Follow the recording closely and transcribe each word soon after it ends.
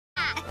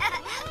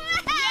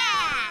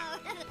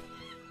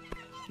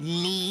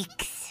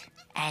Leeks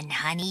and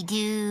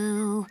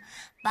honeydew,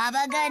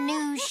 baba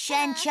ganoush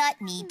and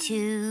chutney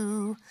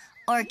too.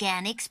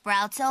 Organic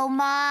sprouts, oh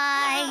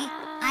my.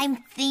 I'm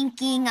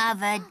thinking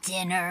of a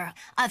dinner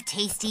of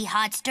tasty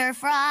hot stir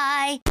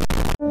fry.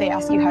 They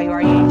ask you how you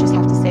are, you just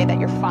have to say that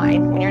you're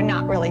fine when you're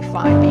not really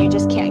fine, but you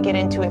just can't get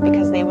into it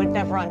because they would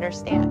never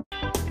understand.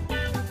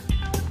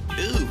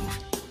 Ooh,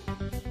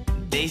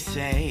 they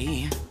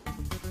say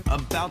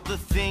about the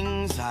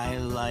things I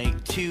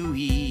like to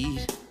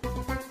eat.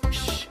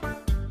 Shh.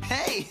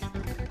 Hey,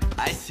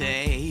 I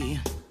say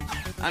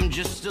I'm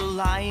just a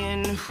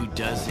lion who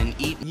doesn't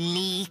eat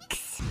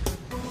leeks.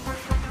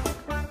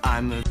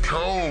 I'm a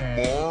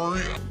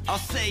kalamari. I'll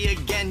say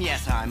again,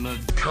 yes, I'm a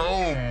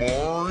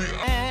kalamari.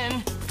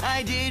 And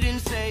I didn't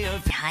say a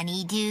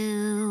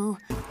honeydew.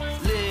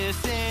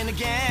 Listen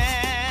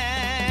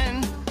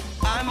again.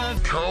 I'm a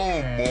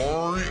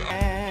kalamari.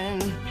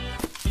 And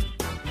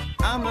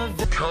I'm a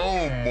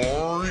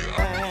kalamari.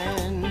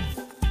 And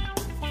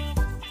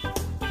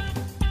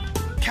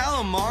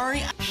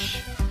calamari.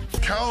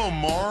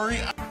 Calamari.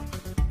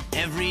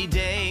 Every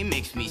day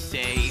makes me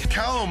say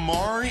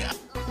calamari.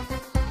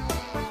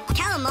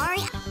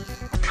 Calamari.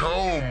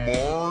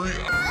 Calamari.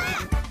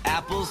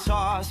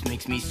 Applesauce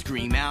makes me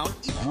scream out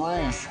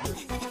gross.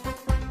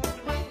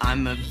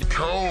 I'm a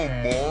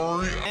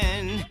calamari.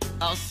 And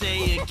I'll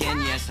say again,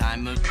 yes,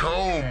 I'm a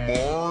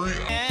calamari.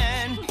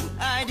 And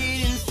I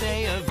didn't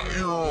say a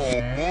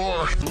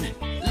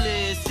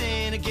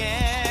listen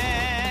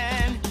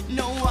again.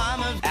 No,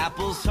 I'm a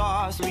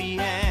applesauce.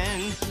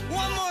 And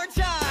one more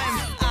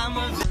time, I'm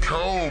a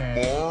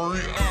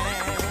calamari.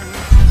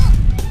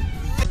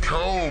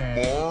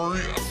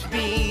 Calamari.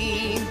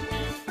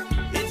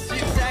 It's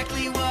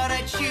exactly what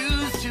I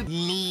choose to.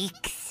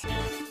 Leeks.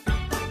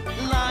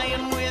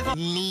 Lion with a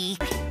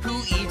leek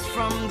who eats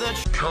from the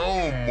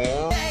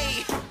calamari.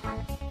 Hey,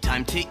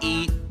 time to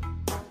eat.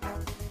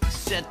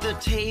 Set the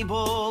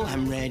table,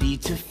 I'm ready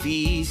to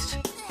feast.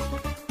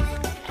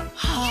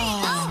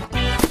 Ah,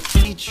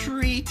 a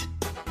treat.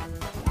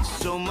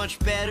 So much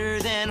better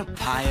than a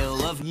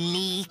pile of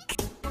leek.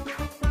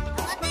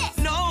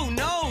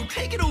 No,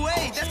 take it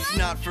away. That's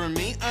not for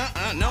me.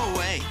 No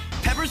way.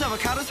 Peppers,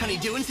 avocados,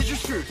 honeydew, and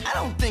citrus fruit. I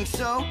don't think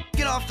so.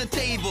 Get off the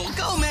table.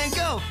 Go, man,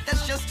 go.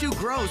 That's just too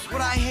gross.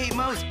 What I hate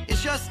most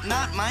is just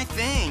not my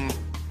thing.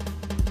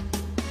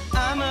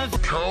 I'm a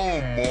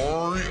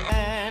calamari.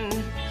 And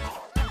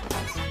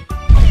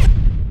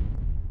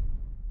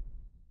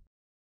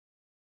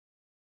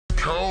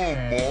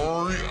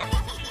calamari.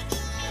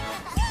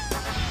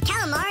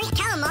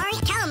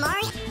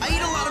 Calamari. I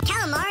eat a lot of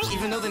calamari.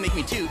 Even though they make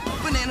me toot.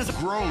 Bananas are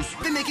gross.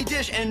 They make a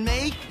dish and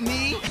make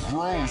me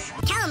gross.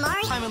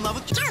 Calamari. I'm in love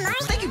with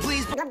calamari. Thank you,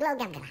 please. Glub glub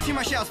gum gum. See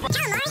my shouts.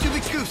 Calamari. 2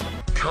 big scoops.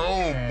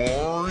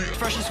 Calamari.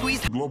 Fresh and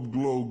squeezed. Glub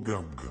glub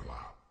gum gum.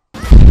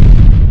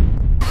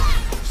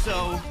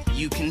 So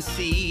you can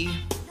see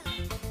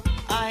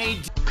I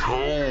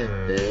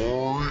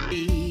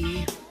Calamari.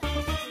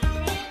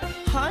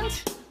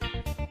 hunt.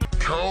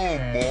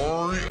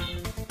 Calamari.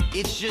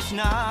 It's just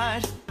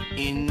not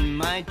in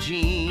my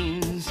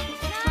genes.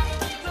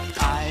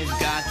 I've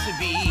got to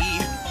be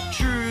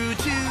true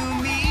to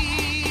me.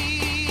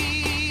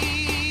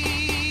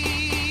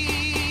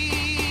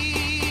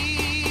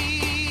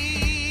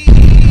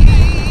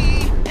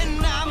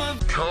 And I'm a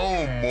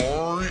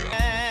Calamari.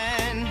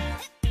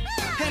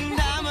 and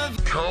I'm a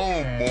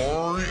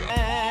Calamari.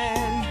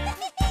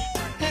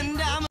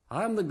 and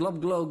I'm the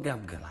glub glub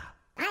gum gum.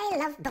 I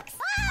love books.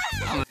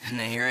 I'm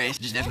a here I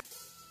just never.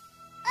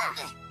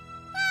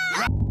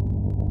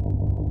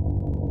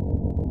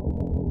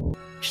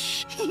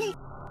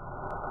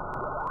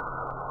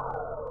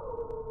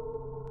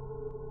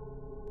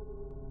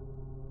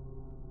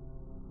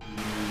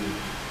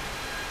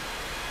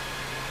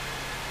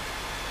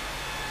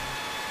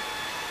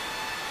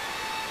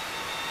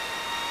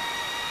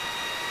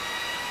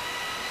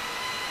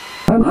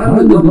 I'm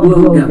the glub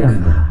glub gum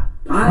gum.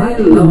 I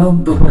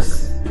love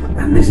books,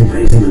 and this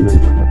basement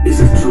is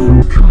a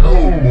true